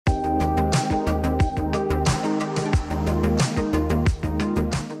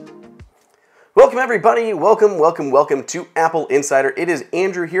Welcome everybody, welcome to Apple Insider. It is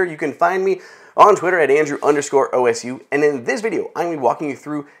Andrew here. You can find me on Twitter at Andrew_OSU. And in this video, I'm going to be walking you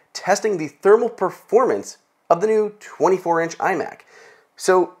through testing the thermal performance of the new 24-inch iMac.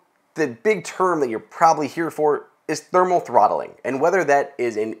 So the big term that you're probably here for is thermal throttling, and whether that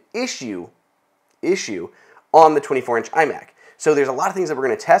is an issue on the 24-inch iMac. So there's a lot of things that we're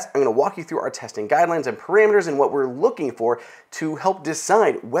going to test. I'm going to walk you through our testing guidelines and parameters and what we're looking for to help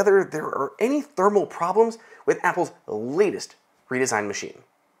decide whether there are any thermal problems with Apple's latest redesigned machine.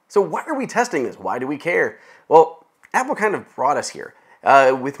 So why are we testing this? Why do we care? Well, Apple kind of brought us here.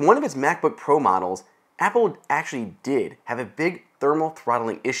 With one of its MacBook Pro models, Apple actually did have a big thermal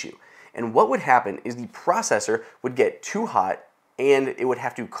throttling issue. And what would happen is the processor would get too hot and it would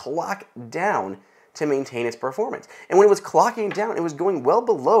have to clock down to maintain its performance. And when it was clocking down, it was going well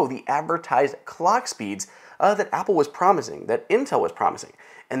below the advertised clock speeds that Apple was promising, that Intel was promising.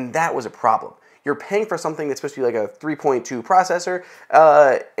 And that was a problem. You're paying for something that's supposed to be like a 3.2 processor,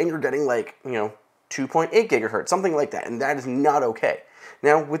 and you're getting like, 2.8 gigahertz, something like that. And that is not okay.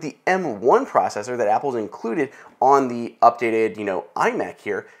 Now, with the M1 processor that Apple's included on the updated, iMac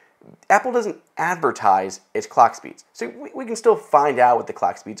here, Apple doesn't advertise its clock speeds. So we can still find out what the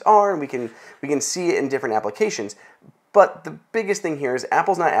clock speeds are, and we can see it in different applications. But the biggest thing here is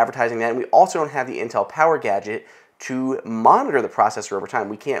Apple's not advertising that, and we also don't have the Intel Power Gadget to monitor the processor over time.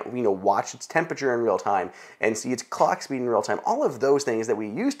 We can't, watch its temperature in real time and see its clock speed in real time. All of those things that we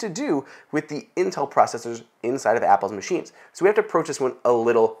used to do with the Intel processors inside of Apple's machines. So we have to approach this one a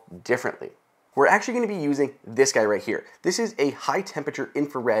little differently. We're actually going to be using this guy right here. This is a high temperature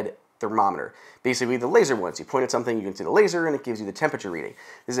infrared thermometer. Basically the laser ones. You point at something, you can see the laser, and it gives you the temperature reading.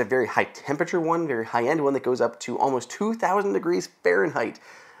 This is a very high temperature one, very high end one that goes up to almost 2,000 degrees Fahrenheit.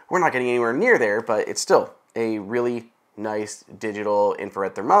 We're not getting anywhere near there, but it's still a really nice digital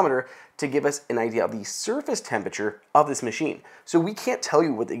infrared thermometer to give us an idea of the surface temperature of this machine. So we can't tell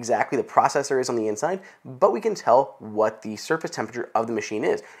you what exactly the processor is on the inside, but we can tell what the surface temperature of the machine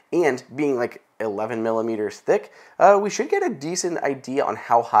is. And being like 11 millimeters thick, we should get a decent idea on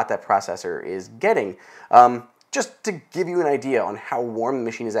how hot that processor is getting. Just to give you an idea on how warm the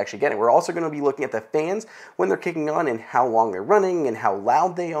machine is actually getting. We're also going to be looking at the fans when they're kicking on and how long they're running and how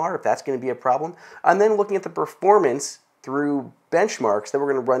loud they are, if that's going to be a problem. And then looking at the performance through benchmarks that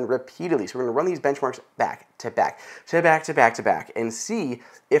we're going to run repeatedly. So we're going to run these benchmarks back to back to back to back to back and see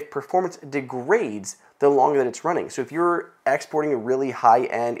if performance degrades the longer that it's running. So if you're exporting a really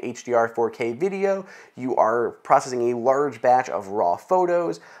high-end HDR 4K video, you are processing a large batch of raw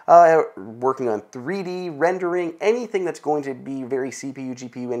photos, working on 3D rendering, anything that's going to be very CPU,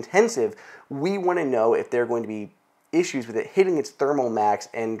 GPU intensive, we want to know if there are going to be issues with it hitting its thermal max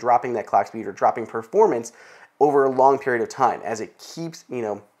and dropping that clock speed or dropping performance over a long period of time as it keeps,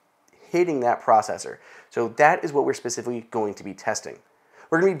 hitting that processor. So that is what we're specifically going to be testing.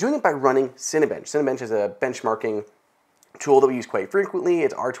 We're going to be doing it by running Cinebench. Cinebench is a benchmarking tool that we use quite frequently.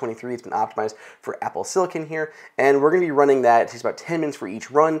 It's R23. It's been optimized for Apple Silicon here. And we're going to be running that. It takes about 10 minutes for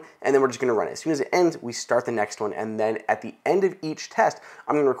each run, and then we're just going to run it. As soon as it ends, we start the next one. And then at the end of each test,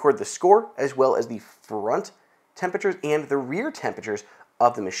 I'm going to record the score as well as the front temperatures and the rear temperatures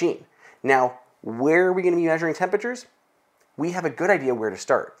of the machine. Now, where are we going to be measuring temperatures? We have a good idea where to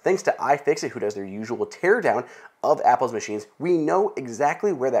start. Thanks to iFixit, who does their usual teardown of Apple's machines, we know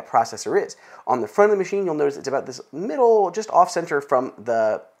exactly where that processor is. On the front of the machine, you'll notice it's about this middle, just off-center from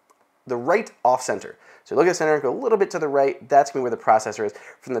the right off-center. So look at the center and go a little bit to the right. That's going to be where the processor is.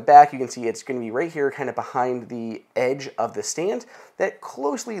 From the back, you can see it's going to be right here, kind of behind the edge of the stand. That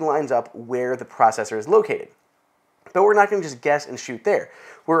closely lines up where the processor is located. But we're not going to just guess and shoot there.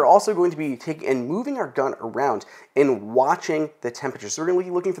 We're also going to be taking and moving our gun around and watching the temperature. So we're going to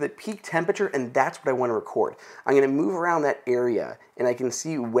be looking for the peak temperature, and that's what I want to record. I'm going to move around that area, and I can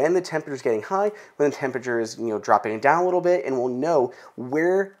see when the temperature is getting high, when the temperature is dropping down a little bit, and we'll know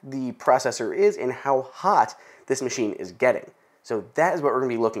where the processor is and how hot this machine is getting. So that is what we're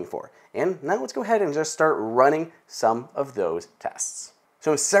going to be looking for. And now let's go ahead and just start running some of those tests.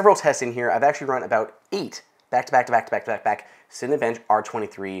 So several tests in here. I've actually run about 8 back-to-back Cinebench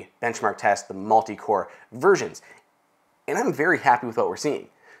R23 benchmark test, the multi-core versions. And I'm very happy with what we're seeing.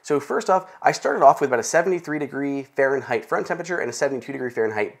 So first off, I started off with about a 73 degree Fahrenheit front temperature and a 72 degree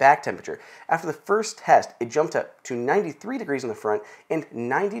Fahrenheit back temperature. After the first test, it jumped up to 93 degrees on the front and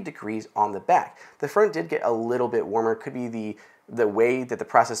 90 degrees on the back. The front did get a little bit warmer. It could be the way that the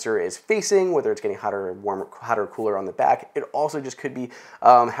processor is facing, whether it's getting hotter or warmer, hotter or cooler on the back. It also just could be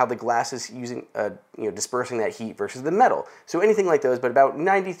how the glass is using, dispersing that heat versus the metal. So anything like those, but about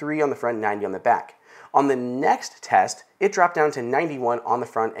 93 on the front, 90 on the back. On the next test, it dropped down to 91 on the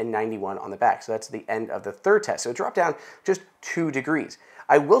front and 91 on the back. So that's the end of the third test. So it dropped down just 2 degrees.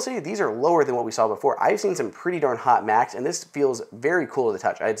 I will say these are lower than what we saw before. I've seen some pretty darn hot Macs, and this feels very cool to the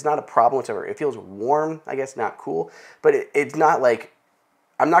touch. It's not a problem whatsoever. It feels warm, I guess, not cool, but it's not like,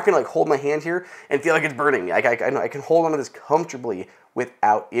 I'm not gonna like hold my hand here and feel like it's burning me. I can hold onto this comfortably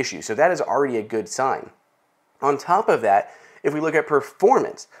without issue. So that is already a good sign. On top of that, if we look at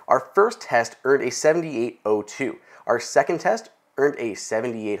performance, our first test earned a 7802. Our second test earned a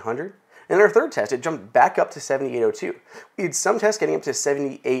 7800. And our third test, it jumped back up to 7802. We had some tests getting up to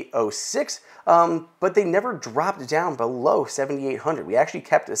 7806, but they never dropped down below 7800. We actually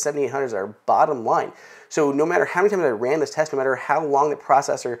kept the 7800 as our bottom line. So no matter how many times I ran this test, no matter how long the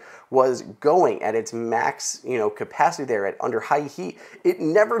processor was going at its max, capacity there at under high heat, it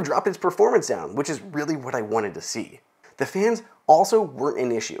never dropped its performance down, which is really what I wanted to see. The fans also weren't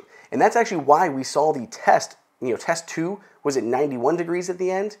an issue, and that's actually why we saw the test, test 2 was at 91 degrees at the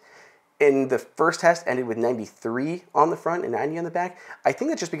end, and the first test ended with 93 on the front and 90 on the back. I think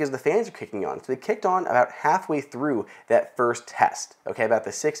that's just because the fans are kicking on. So they kicked on about halfway through that first test, okay, about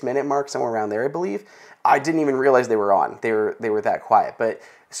the 6-minute mark, somewhere around there, I believe. I didn't even realize they were on. They were that quiet. But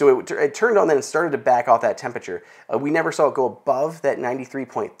so it turned on then and started to back off that temperature. We never saw it go above that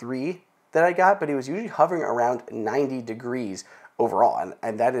 93.3 that I got, but it was usually hovering around 90 degrees overall,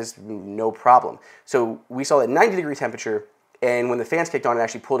 and that is no problem. So we saw that 90-degree temperature, and when the fans kicked on, it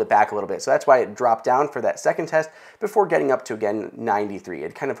actually pulled it back a little bit. So that's why it dropped down for that second test before getting up to, again, 93.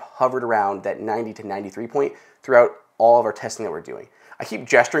 It kind of hovered around that 90 to 93 point throughout all of our testing that we're doing. I keep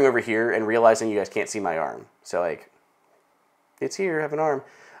gesturing over here and realizing you guys can't see my arm. So, like, it's here, I have an arm.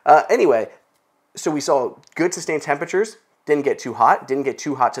 Anyway, so we saw good sustained temperatures, didn't get too hot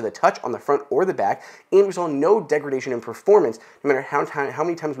to the touch on the front or the back, and we saw no degradation in performance no matter how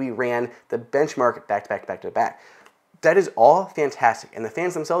many times we ran the benchmark back to back to back to back. That is all fantastic. And the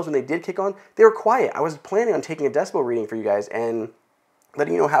fans themselves, when they did kick on, they were quiet. I was planning on taking a decibel reading for you guys and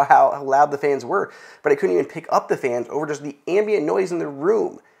letting you know how loud the fans were, but I couldn't even pick up the fans over just the ambient noise in the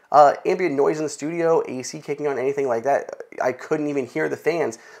room. Ambient noise in the studio, AC kicking on, anything like that. I couldn't even hear the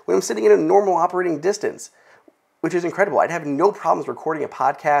fans when I'm sitting in a normal operating distance, which is incredible. I'd have no problems recording a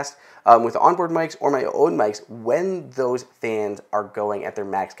podcast with onboard mics or my own mics when those fans are going at their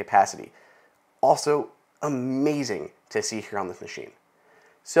max capacity. Also, amazing to see here on this machine.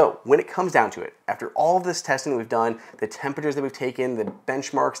 So when it comes down to it, after all of this testing that we've done, the temperatures that we've taken, the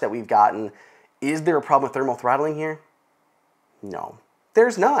benchmarks that we've gotten, is there a problem with thermal throttling here? No,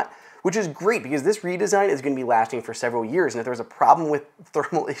 there's not, which is great because this redesign is going to be lasting for several years. And if there's a problem with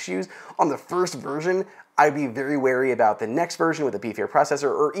thermal issues on the first version, I'd be very wary about the next version with a beefier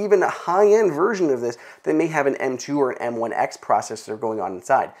processor, or even a high-end version of this that may have an M2 or an M1X processor going on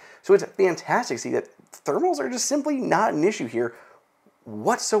inside. So it's fantastic to see that thermals are just simply not an issue here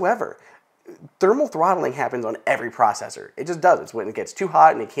whatsoever. Thermal throttling happens on every processor. It just does. It's when it gets too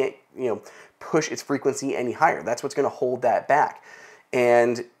hot and it can't, push its frequency any higher. That's what's going to hold that back.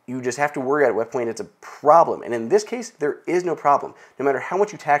 And you just have to worry at what point it's a problem. And in this case, there is no problem. No matter how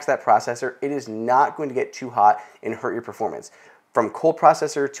much you tax that processor, it is not going to get too hot and hurt your performance. From cold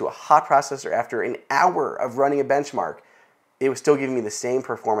processor to a hot processor, after an hour of running a benchmark, it was still giving me the same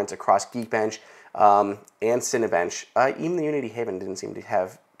performance across Geekbench and Cinebench. Even the Unity Haven didn't seem to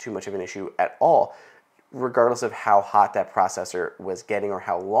have too much of an issue at all, regardless of how hot that processor was getting or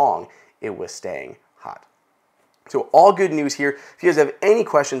how long it was staying hot. So all good news here. If you guys have any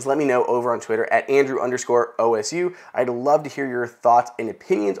questions, let me know over on Twitter at Andrew_OSU. I'd love to hear your thoughts and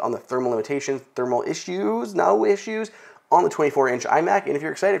opinions on the thermal limitations, thermal issues, no issues, on the 24-inch iMac, and if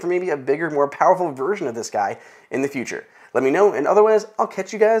you're excited for maybe a bigger, more powerful version of this guy in the future. Let me know, and otherwise, I'll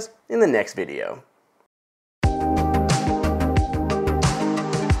catch you guys in the next video.